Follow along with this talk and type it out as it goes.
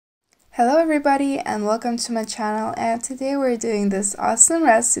Hello everybody and welcome to my channel, and today we're doing this awesome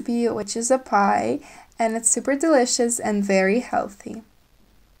recipe which is a pie, and it's super delicious and very healthy.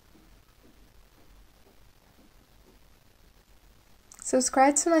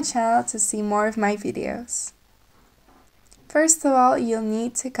 Subscribe to my channel to see more of my videos. First of all, you'll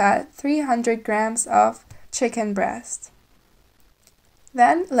need to cut 300 grams of chicken breast.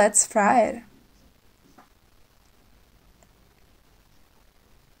 Then let's fry it.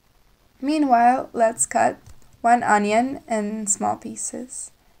 Meanwhile, let's cut 1 onion in small pieces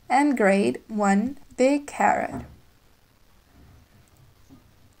and grate 1 big carrot.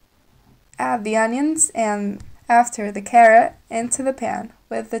 Add the onions and after the carrot into the pan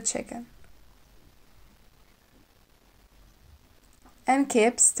with the chicken. And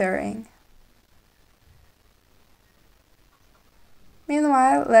keep stirring.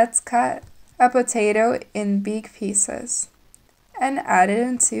 Meanwhile, let's cut a potato in big pieces and add it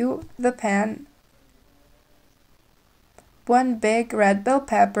into the pan. 1 big red bell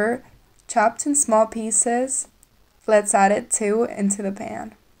pepper chopped in small pieces. Let's add it too into the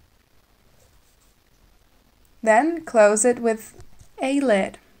pan. Then close it with a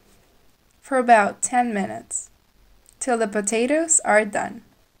lid for about 10 minutes till the potatoes are done.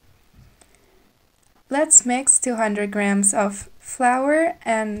 Let's mix 200 grams of flour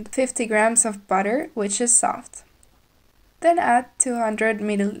and 50 grams of butter, which is soft. Then add 200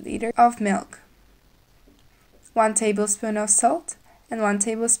 milliliters of milk, 1 tablespoon of salt and 1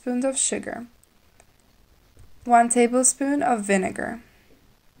 tablespoon of sugar, 1 tablespoon of vinegar,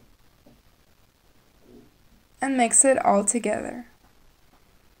 and mix it all together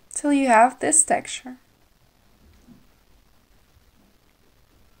till you have this texture.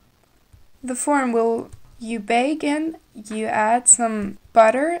 The form you bake in, you add some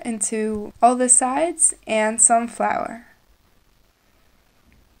butter into all the sides and some flour.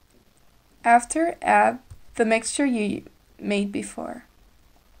 After, add the mixture you made before.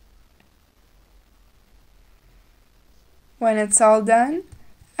 When it's all done,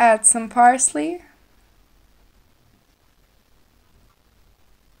 add some parsley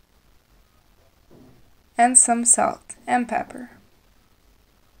and some salt and pepper.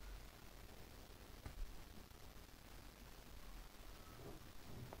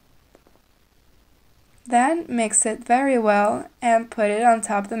 Then mix it very well and put it on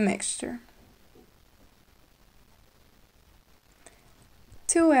top of the mixture.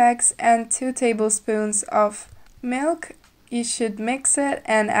 2 eggs and 2 tablespoons of milk. You should mix it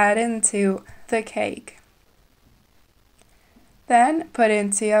and add into the cake. Then put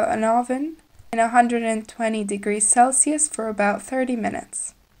into an oven in 120 degrees Celsius for about 30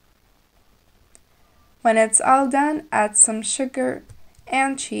 minutes. When it's all done, add some sugar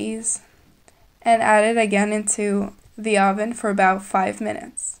and cheese and add it again into the oven for about 5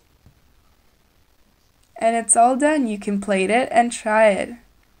 minutes. And it's all done. You can plate it and try it.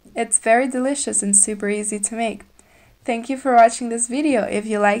 It's very delicious and super easy to make. Thank you for watching this video. If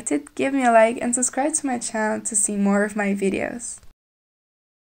you liked it, give me a like and subscribe to my channel to see more of my videos.